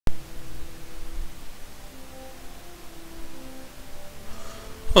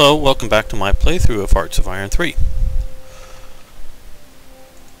Hello, welcome back to my playthrough of Hearts of Iron 3.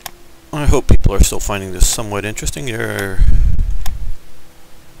 I hope people are still finding this somewhat interesting. There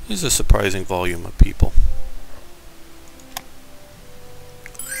is a surprising volume of people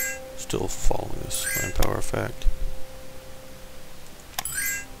still following this manpower effect.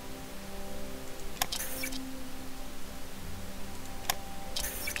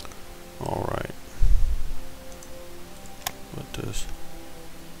 Alright. What does...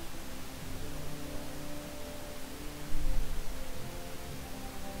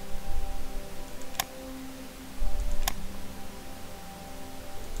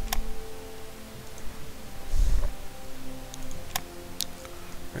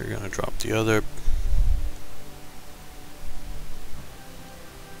 We're going to drop the other.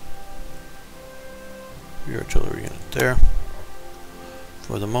 Your artillery unit there.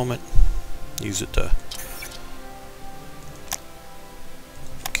 For the moment, use it to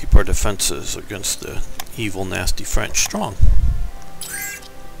keep our defenses against the evil, nasty French strong.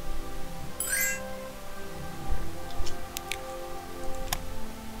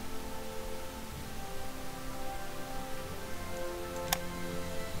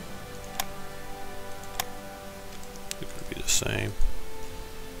 Same.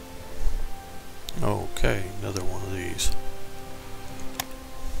 Okay, another one of these.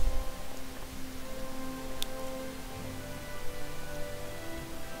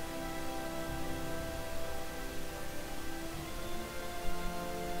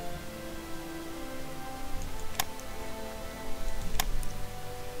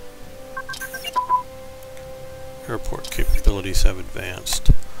 Airport capabilities have advanced.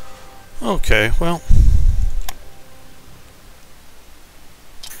 Okay, well,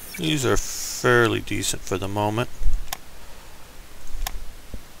 these are fairly decent for the moment.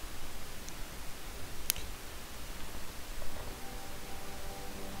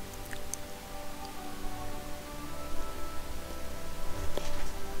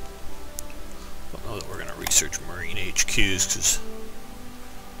 I don't know that we're going to research Marine HQs because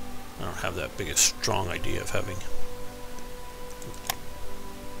I don't have that big a strong idea of having.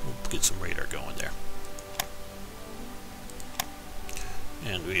 We'll get some radar going there.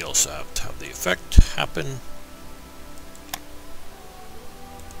 And we also have to have the effect happen.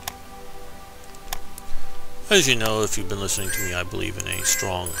 As you know, if you've been listening to me, I believe in a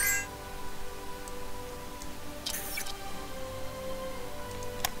strongly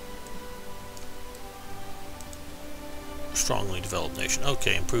developed nation.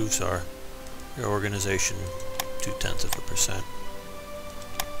 Okay, improves our organization 0.2%.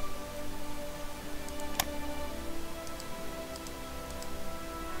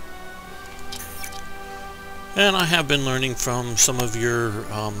 And I have been learning from some of your,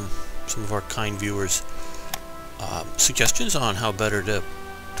 some of our kind viewers, suggestions on how better to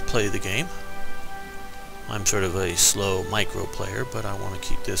play the game. I'm sort of a slow micro player, but I want to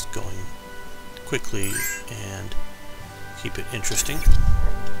keep this going quickly and keep it interesting.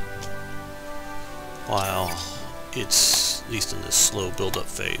 While it's, at least in this slow build-up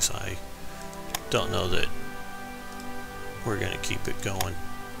phase, I don't know that we're going to keep it going.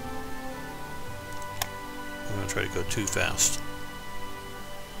 I'm going to try to go too fast.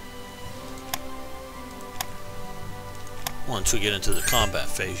 Once we get into the combat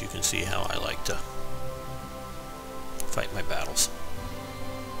phase, you can see how I like to fight my battles.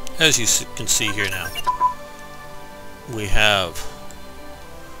 As you can see here now, we have...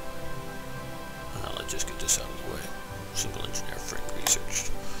 let's just get this out of the way. Single engineer frame research.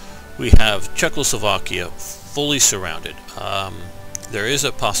 We have Czechoslovakia fully surrounded. There is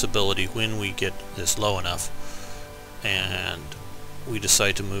a possibility when we get this low enough and we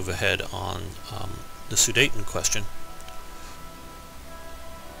decide to move ahead on the Sudeten question,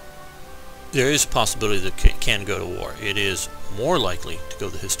 there is a possibility that it can go to war. It is more likely to go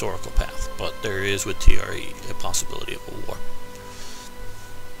the historical path, but there is with TRE a possibility of a war.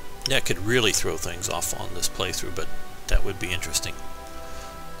 That could really throw things off on this playthrough, but that would be interesting.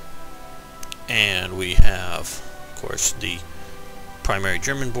 And we have, of course, the primary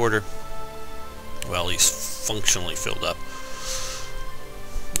German border. Well, he's functionally filled up.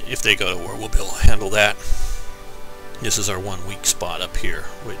 If they go to war, we'll be able to handle that. This is our one weak spot up here,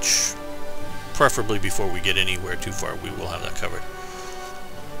 which preferably before we get anywhere too far, we will have that covered.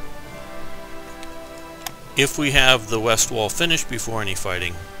 If we have the west wall finished before any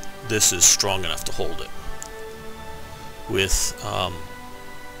fighting, this is strong enough to hold it. With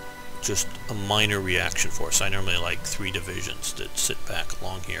just a minor reaction force. I normally like 3 divisions that sit back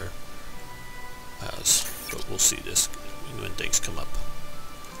along here. But we'll see this when things come up.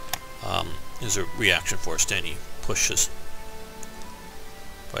 There's a reaction force to any pushes.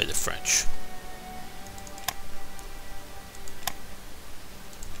 by the French.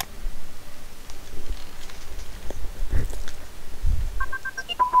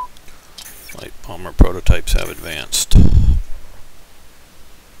 Light bomber prototypes have advanced.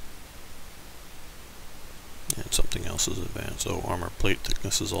 And something else is advanced. Oh, armor plate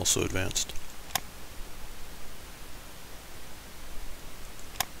thickness is also advanced.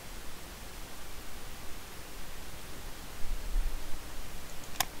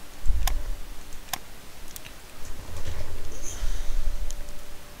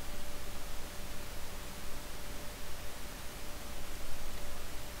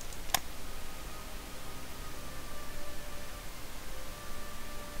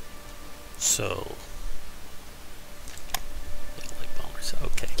 So, yeah, light bombers,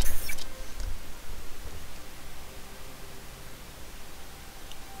 okay.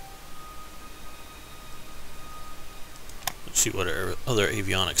 Let's see what other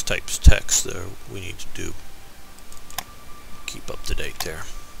avionics types text there we need to do. Keep up to date there.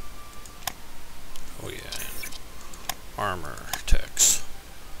 Oh yeah, armor text.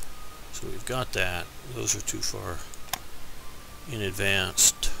 So we've got that. Those are too far in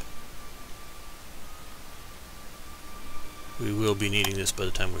advanced. We will be needing this by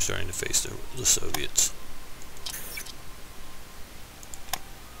the time we're starting to face the Soviets.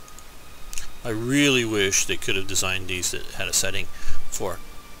 I really wish they could have designed these that had a setting for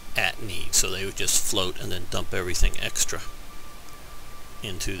at need, so they would just float and then dump everything extra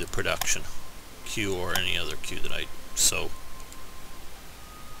into the production queue or any other queue that I so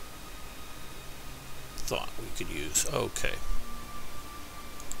thought we could use. Okay.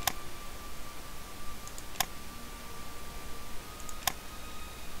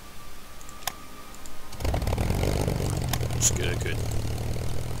 Let's get a good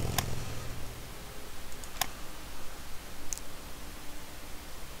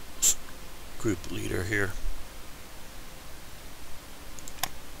group leader here.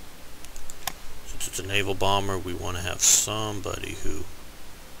 Since it's a naval bomber, we want to have somebody who,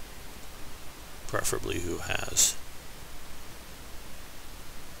 preferably who has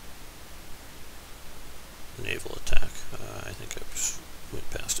naval attack. I think I just went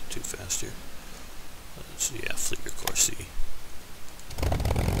past it too fast here. Let's see, yeah, fleet of course. See,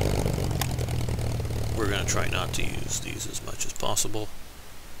 we're going to try not to use these as much as possible.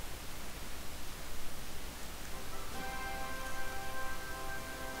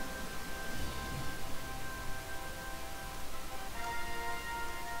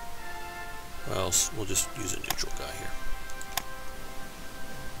 Or else we'll just use a neutral guy here.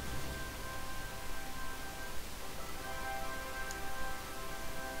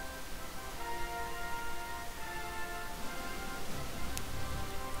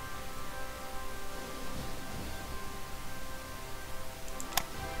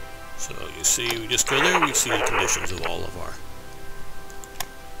 So you see, we just go there, we see the conditions of all of our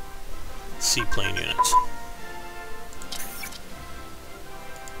seaplane units.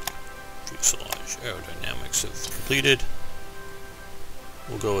 Fuselage aerodynamics have completed.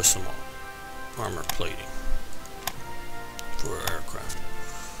 We'll go with some armor plating for our aircraft.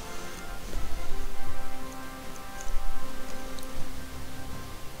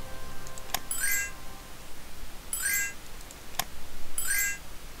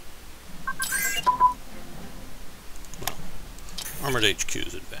 Armored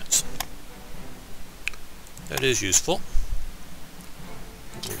HQs advance. That is useful.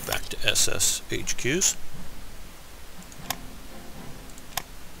 Move back to SS HQs.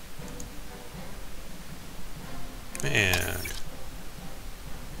 And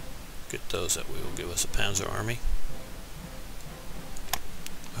get those that will give us a Panzer Army.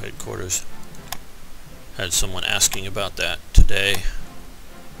 Headquarters had someone asking about that today,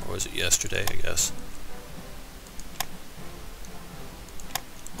 or was it yesterday, I guess,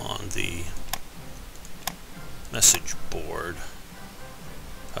 on the message board,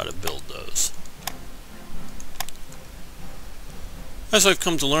 how to build those. As I've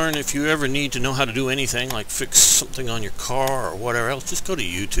come to learn, if you ever need to know how to do anything, like fix something on your car or whatever else, just go to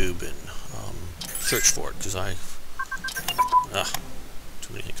YouTube and search for it, because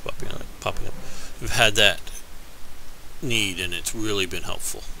too many things popping up. We've had that need, and it's really been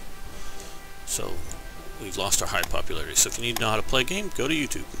helpful. So we've lost our high popularity. So if you need to know how to play a game, go to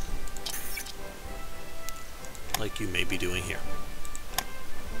YouTube, like you may be doing here.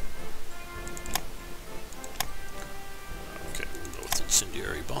 Okay, we'll go with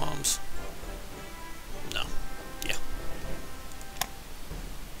incendiary bombs. No. Yeah.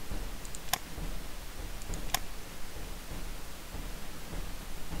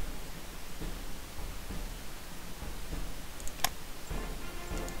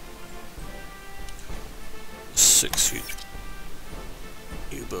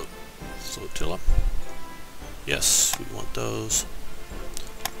 at those.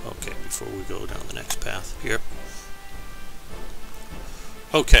 Okay, before we go down the next path here.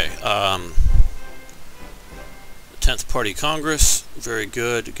 Okay, 10th Party Congress, very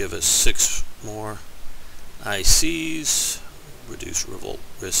good. Give us 6 more ICs, reduce revolt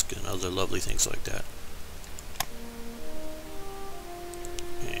risk, and other lovely things like that.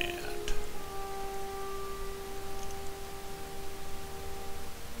 And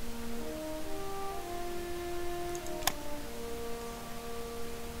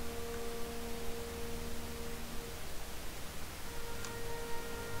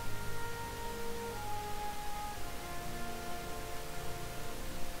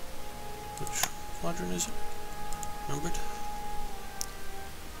which quadrant is it? Numbered?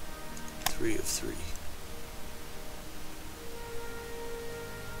 3 of 3.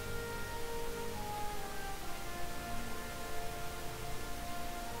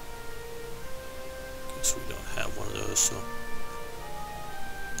 Guess we don't have one of those, so.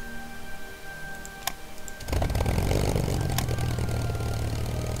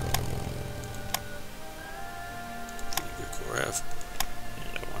 Pretty good core F.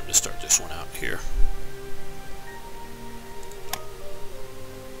 And I wanted to start this one out here.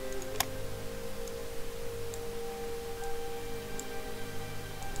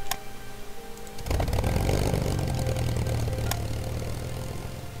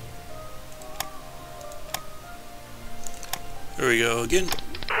 There we go again.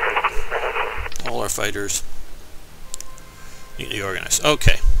 All our fighters neatly organized.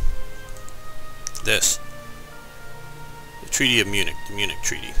 Okay. This. The Treaty of Munich. The Munich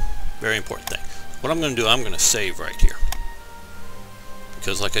Treaty. Very important thing. What I'm going to do, I'm going to save right here.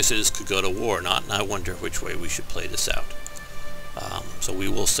 Because like I said, this could go to war or not, and I wonder which way we should play this out. So we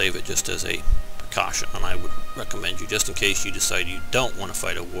will save it just as a precaution, and I would recommend you, just in case you decide you don't want to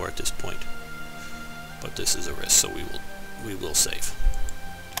fight a war at this point. But this is a risk, so we will save.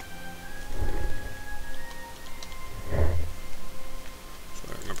 So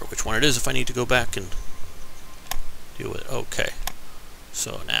I remember which one it is if I need to go back and deal with it. Okay.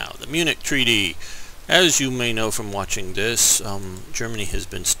 So now, the Munich Treaty. As you may know from watching this, Germany has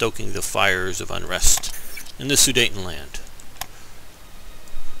been stoking the fires of unrest in the Sudetenland.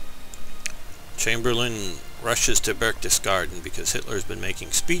 Chamberlain rushes to Berchtesgaden because Hitler's been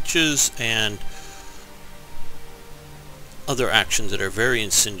making speeches and other actions that are very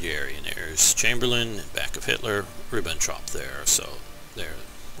incendiary. And there's Chamberlain, back of Hitler, Ribbentrop there. So there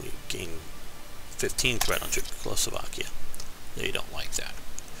we gain 15 threat on Czechoslovakia. They don't like that.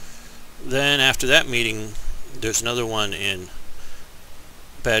 Then after that meeting, there's another one in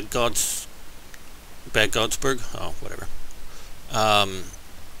Bad Godesberg, oh whatever,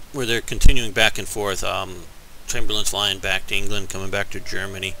 where they're continuing back and forth. Chamberlain's flying back to England, coming back to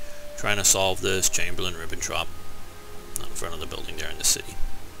Germany, trying to solve this. Chamberlain, Ribbentrop, in front of the building there in the city.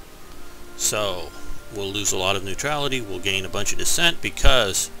 So we'll lose a lot of neutrality. We'll gain a bunch of dissent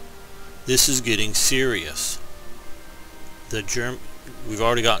because this is getting serious. We've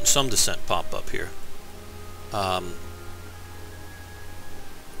already gotten some dissent pop up here,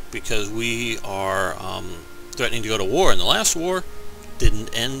 because we are threatening to go to war, and the last war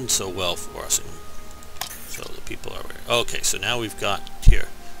didn't end so well for us. And so the people are okay. So now we've got here.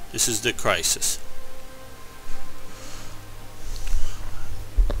 This is the crisis.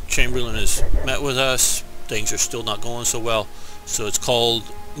 Chamberlain has met with us. Things are still not going so well. So it's called,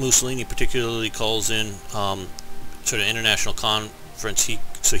 Mussolini particularly calls in sort of international conference.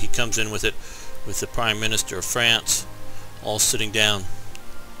 So he comes in with it with the Prime Minister of France, all sitting down.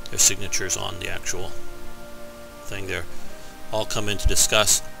 Their signatures on the actual thing there. All come in to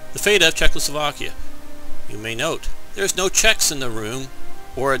discuss the fate of Czechoslovakia. You may note, there's no Czechs in the room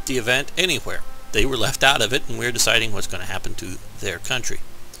or at the event anywhere. They were left out of it, and we're deciding what's going to happen to their country.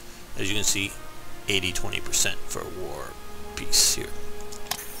 As you can see, 80-20% for war peace here.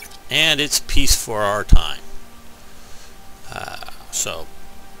 And it's peace for our time. So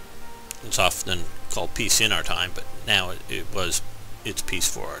it's often called peace in our time, but now it's peace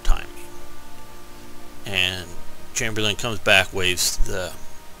for our time. And Chamberlain comes back, waves the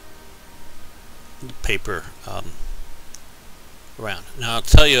paper around. Now I'll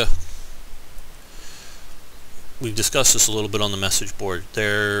tell you, we've discussed this a little bit on the message board.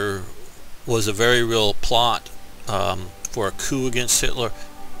 There was a very real plot for a coup against Hitler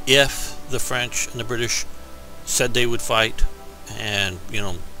if the French and the British said they would fight and, you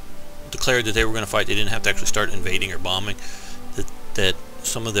know, declared that they were going to fight. They didn't have to actually start invading or bombing. That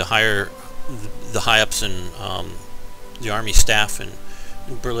some of the high-ups in the army staff in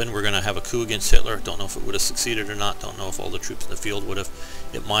Berlin were going to have a coup against Hitler. Don't know if it would have succeeded or not. Don't know if all the troops in the field would have.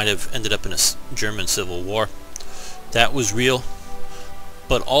 It might have ended up in a German civil war. That was real,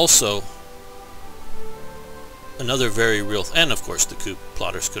 but also another very real, and of course the coup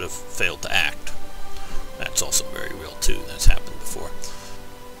plotters could have failed to act. That's also very real too. That's happened before.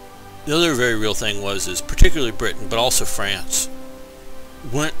 The other very real thing is particularly Britain, but also France,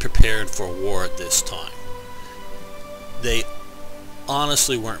 weren't prepared for a war at this time. They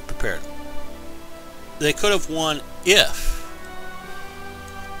honestly weren't prepared. They could have won if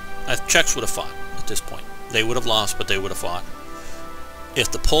the Czechs would have fought at this point. They would have lost, but they would have fought.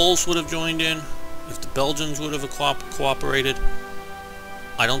 If the Poles would have joined in, if the Belgians would have cooperated,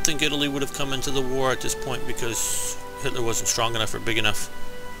 I don't think Italy would have come into the war at this point because Hitler wasn't strong enough or big enough.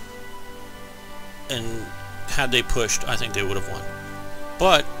 And had they pushed, I think they would have won.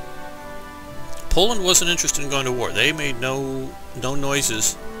 But Poland wasn't interested in going to war. They made no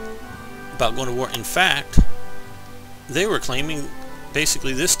noises about going to war. In fact, they were claiming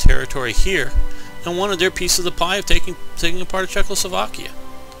basically this territory here and wanted their piece of the pie of taking apart Czechoslovakia.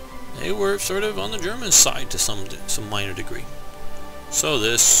 They were sort of on the German side to some minor degree. So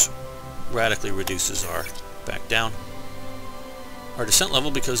this radically reduces our descent level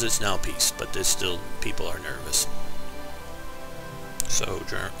because it's now peace, but there's still people are nervous. So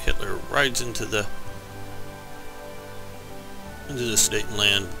Hitler rides into the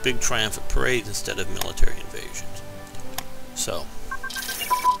Sudetenland, big triumphant parade instead of military invasions. So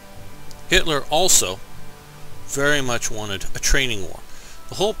Hitler also very much wanted a training war.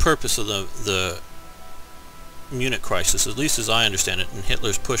 The whole purpose of the Munich crisis, at least as I understand it, and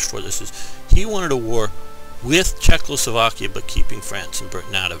Hitler's push for this, is he wanted a war with Czechoslovakia but keeping France and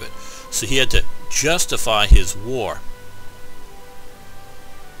Britain out of it. So he had to justify his war,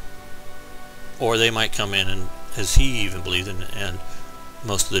 or they might come in and, as he even believed, and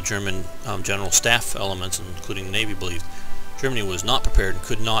most of the German general staff elements, including the Navy, believed Germany was not prepared and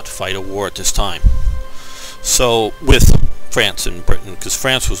could not fight a war at this time. So with France and Britain, because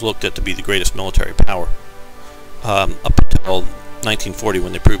France was looked at to be the greatest military power up until 1940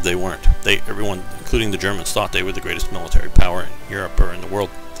 when they proved they weren't. Everyone, including the Germans, thought they were the greatest military power in Europe or in the world.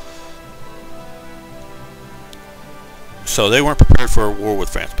 So they weren't prepared for a war with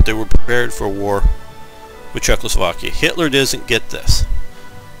France, but they were prepared for a war with Czechoslovakia. Hitler doesn't get this.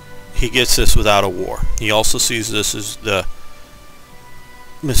 He gets this without a war. He also sees this as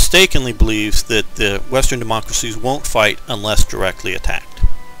mistakenly believes that the Western democracies won't fight unless directly attacked,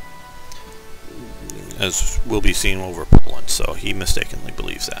 as will be seen over Poland. So he mistakenly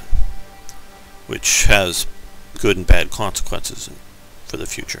believes that, which has good and bad consequences for the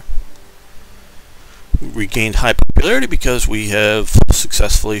future. We regained high popularity because we have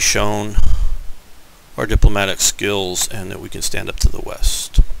successfully shown our diplomatic skills and that we can stand up to the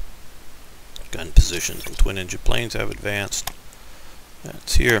West. Gun positions and twin-engine planes have advanced.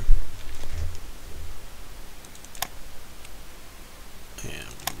 That's here. And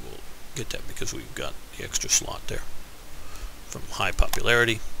we'll get that because we've got the extra slot there from high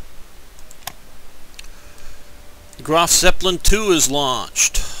popularity. Graf Zeppelin 2 is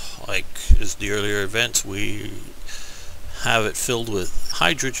launched. Like as the earlier events, we have it filled with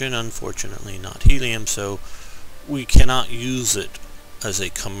hydrogen, unfortunately not helium, so we cannot use it as a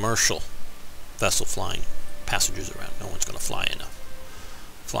commercial vessel flying passengers around. No one's going to fly in a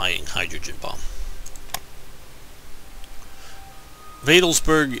flying hydrogen bomb.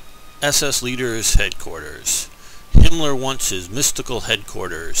 Wedelsburg SS leader's headquarters. Himmler wants his mystical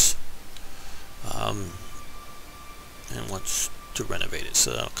headquarters and wants to renovate it,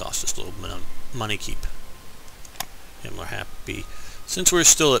 so that'll cost us a little bit of money. Keep Himmler happy. Since we're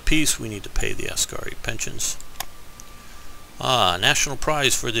still at peace, we need to pay the Ascari pensions. National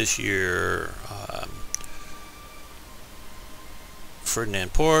prize for this year.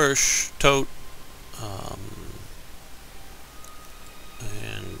 Ferdinand Porsche, Todt,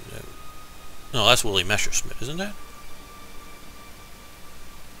 and no, that's Willie Messerschmitt, isn't that?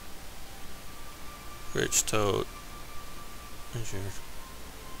 Rich Todt. I think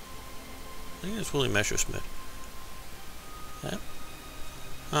it's Willie Messerschmitt. Yeah.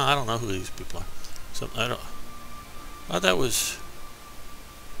 Oh, I don't know who these people are. So I don't. Oh, that was.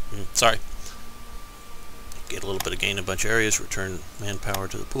 Sorry. Get a little bit of gain in a bunch of areas. Return manpower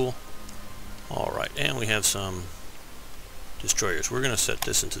to the pool. All right, and we have some destroyers. We're going to set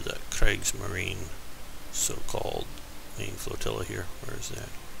this into the Kriegsmarine, so-called main flotilla here. Where is that?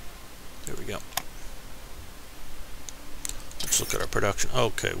 There we go. Let's look at our production.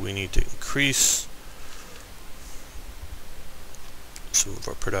 Okay, we need to increase some of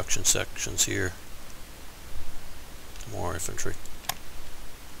our production sections here. More infantry.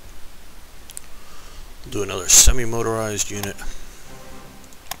 We'll do another semi-motorized unit.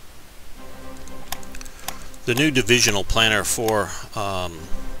 The new divisional planner for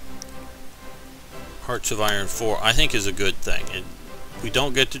Hearts of Iron 4, I think, is a good thing. We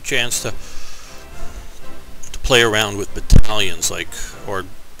don't get the chance to play around with battalions or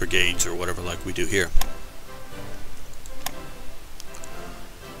brigades or whatever like we do here.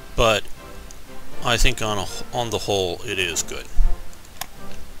 But I think on the whole it is good.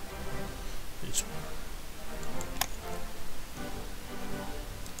 It's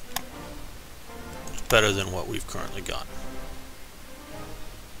better than what we've currently got.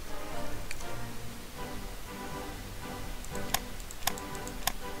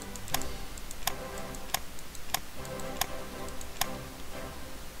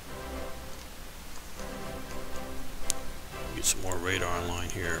 Get some more radar online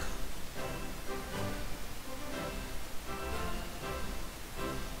here.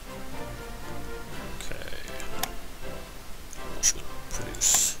 Okay. I'm just going to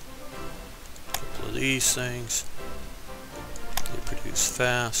produce a couple of these things. They produce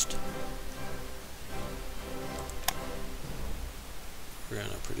fast. We're going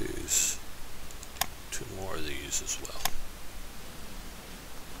to produce 2 more of these as well.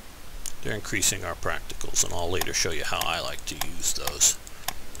 They're increasing our practicals, and I'll later show you how I like to use those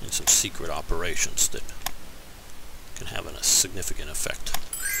in some secret operations that can have a significant effect.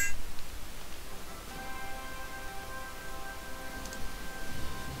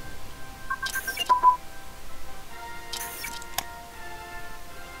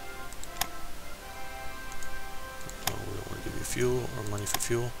 Oh, we don't want to give you fuel or money for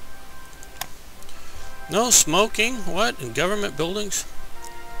fuel. No smoking? What? In government buildings?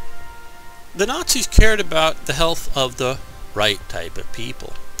 The Nazis cared about the health of the right type of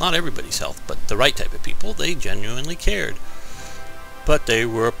people. Not everybody's health, but the right type of people. They genuinely cared. But they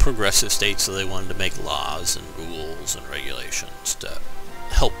were a progressive state, so they wanted to make laws and rules and regulations to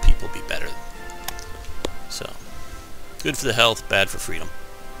help people be better. So, good for the health, bad for freedom.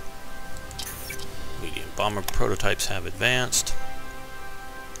 Medium bomber prototypes have advanced.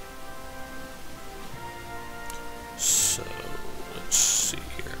 So, let's see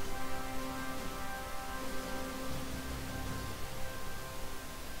here.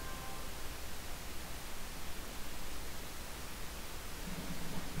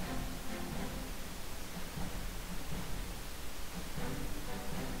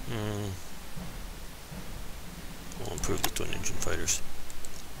 We'll improve the twin engine fighters.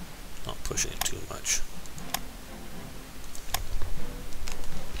 Not pushing it too much.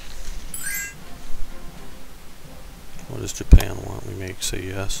 What does Japan want? We make say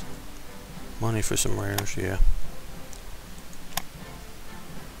yes. Money for some rares, yeah.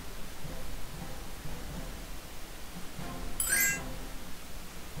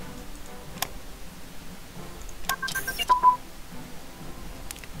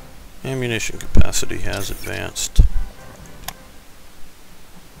 Ammunition capacity has advanced.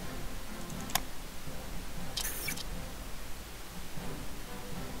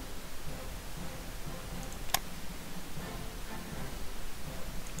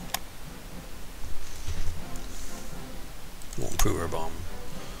 We'll improve our bomb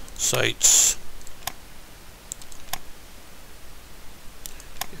sights.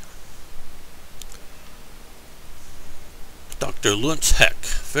 Dr. Lutz Heck,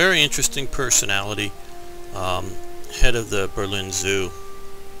 very interesting personality, head of the Berlin Zoo,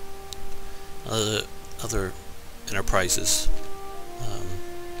 other enterprises.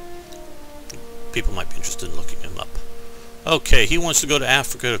 People might be interested in looking him up. Okay, he wants to go to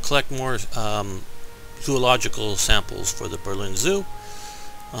Africa to collect more zoological samples for the Berlin Zoo,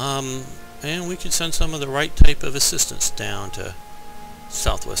 and we can send some of the right type of assistance down to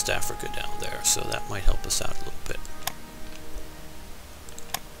Southwest Africa down there, so that might help us out a little bit.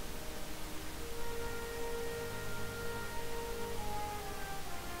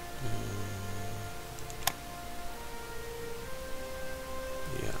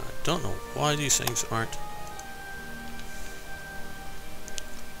 Yeah, I don't know why these things aren't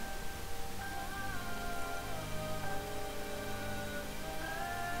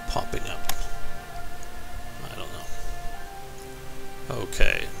popping up. I don't know.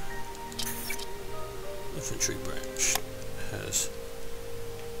 Okay. Infantry branch has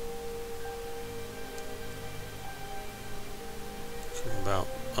about,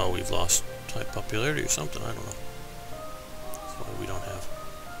 oh, we've lost type popularity or something, I don't know. That's why we don't have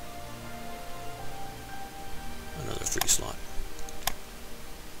another free slot.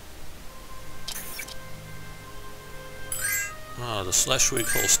 The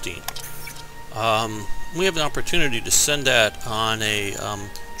Schleswig-Holstein. We have an opportunity to send that on a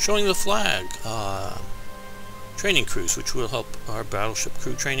showing the flag training cruise, which will help our battleship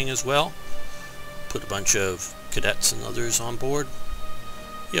crew training as well. put a bunch of cadets and others on board.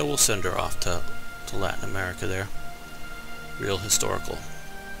 Yeah, we'll send her off to Latin America there. Real historical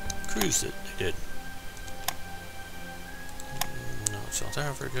cruise that they did. No, South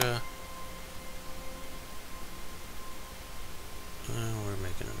Africa. We're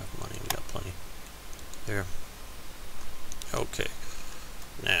making enough money. We got plenty. There. Okay.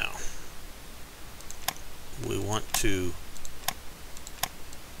 Now, we want to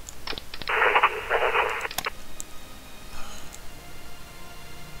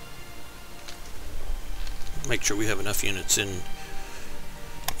make sure we have enough units in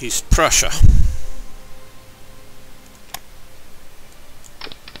East Prussia.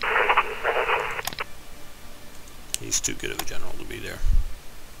 He's too good of a general to be there.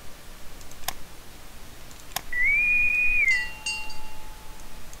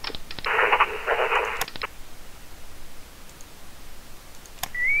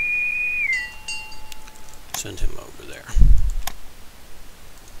 Send him over there.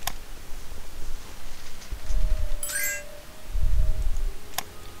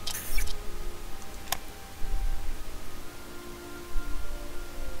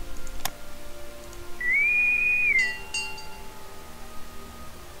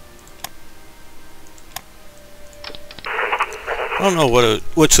 I don't know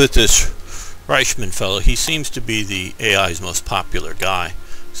what's with this Reichman fellow. He seems to be the AI's most popular guy.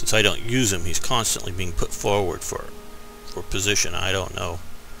 Since I don't use him, he's constantly being put forward for position. I don't know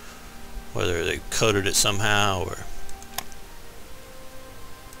whether they coded it somehow or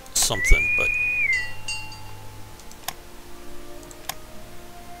something, but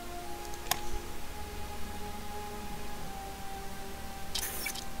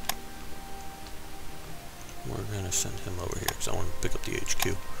we're going to send him over here because I want to pick up the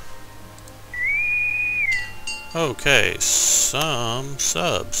HQ. Okay, some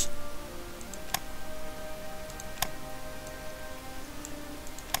subs.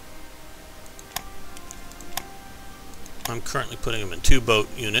 I'm currently putting them in 2 boat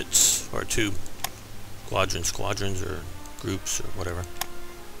units, or 2 squadrons, or groups, or whatever.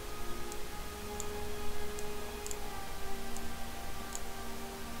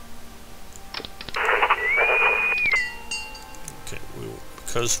 Okay,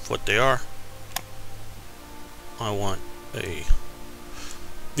 because of what they are, I want a...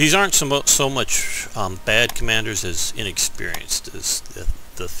 These aren't so much bad commanders as inexperienced is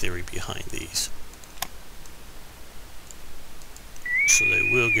the theory behind these. So they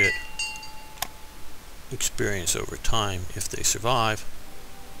will get experience over time if they survive.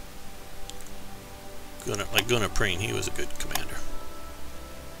 Like Gunnar Preen, he was a good commander.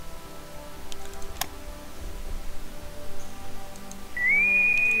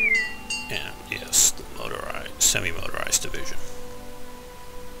 And yes, the motorized, semi-motorized division.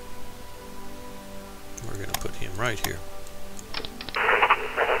 We're going to put him right here.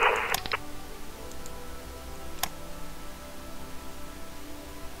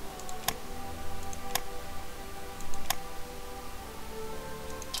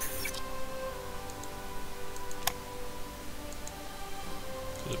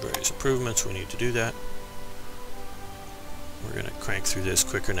 The various improvements, we need to do that. We're going to crank through this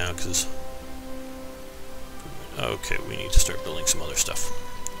quicker now because... Okay, we need to start building some other stuff.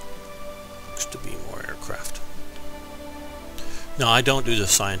 Looks to be more aircraft. No, I don't do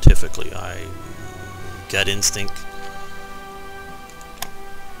this scientifically. I gut instinct.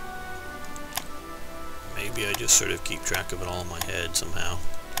 Maybe I just sort of keep track of it all in my head somehow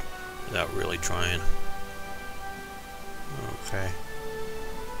without really trying. Okay.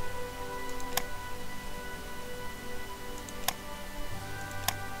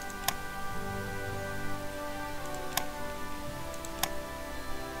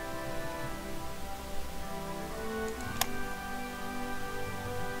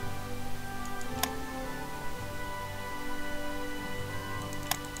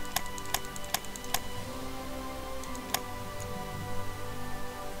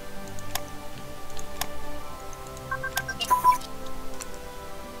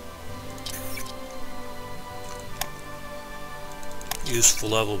 Useful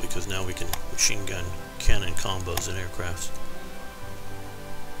level because now we can machine gun cannon combos in aircrafts.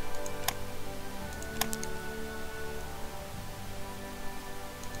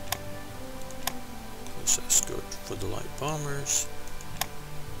 Let's escort for the light bombers.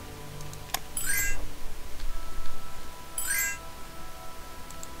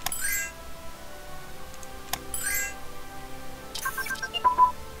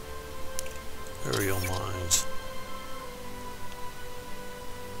 Aerial mines.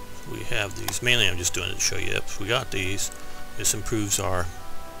 We have these. Mainly I'm just doing it to show you. Yep, we got these. This improves our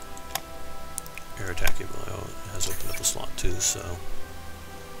air attack capability. Oh, it has opened up a slot too, so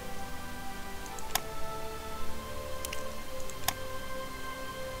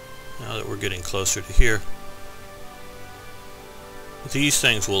now that we're getting closer to here, these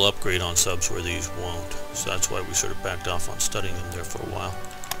things will upgrade on subs where these won't, so that's why we sort of backed off on studying them there for a while.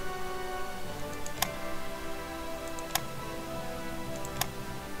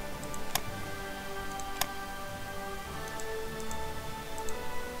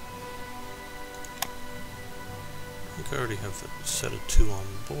 I think I already have a set of 2 on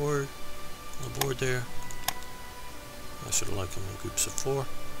the board there. I sort of like them in groups of 4.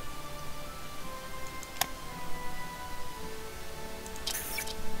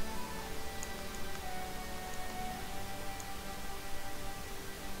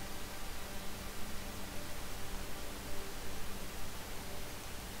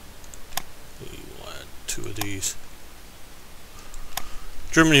 Of these.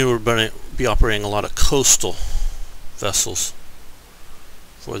 Germany will be operating a lot of coastal vessels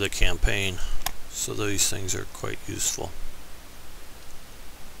for the campaign, so these things are quite useful.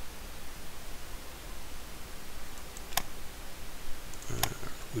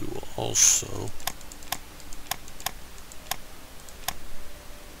 We will also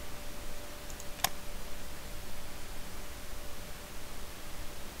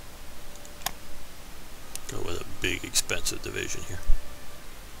go with a big expensive division here.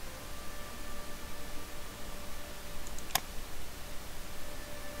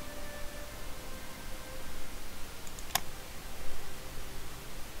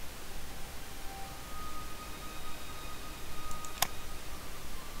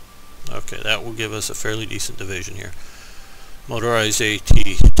 Okay, that will give us a fairly decent division here. Motorized AT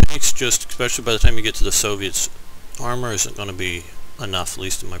tanks, just especially by the time you get to the Soviets, armor isn't going to be enough, at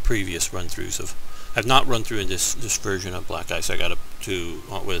least in my previous run-throughs. I've not run through in this version of BlackICE. I got up to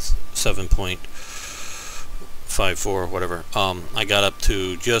with 7.54 or whatever. I got up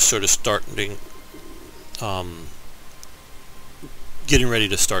to just sort of starting, getting ready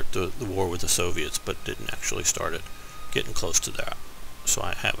to start the war with the Soviets, but didn't actually start it. Getting close to that. So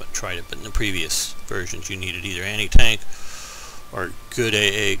I haven't tried it, but in the previous versions you needed either anti-tank or good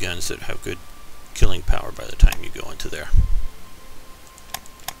AA guns that have good killing power by the time you go into there.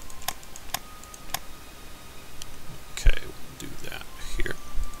 Okay, we'll do that here.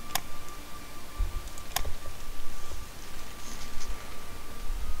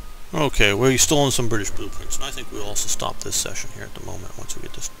 Okay, well, you've stolen some British blueprints, and I think we'll also stop this session here at the moment once we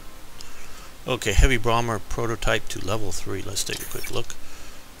get this. Okay, heavy bomber prototype to level 3. Let's take a quick look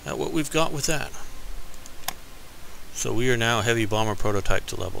at what we've got with that. So we are now heavy bomber prototype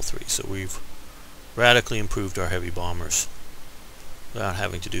to level 3. So we've radically improved our heavy bombers without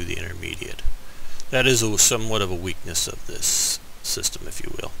having to do the intermediate. That is somewhat of a weakness of this system, if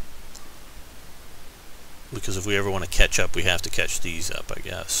you will. Because if we ever want to catch up, we have to catch these up, I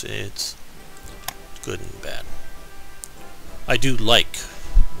guess. It's good and bad. I do like,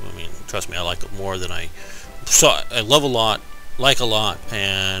 I mean, trust me, I like it more than I love a lot, like a lot,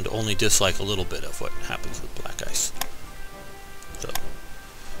 and only dislike a little bit of what happens with BlackICE. So,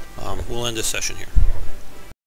 we'll end this session here.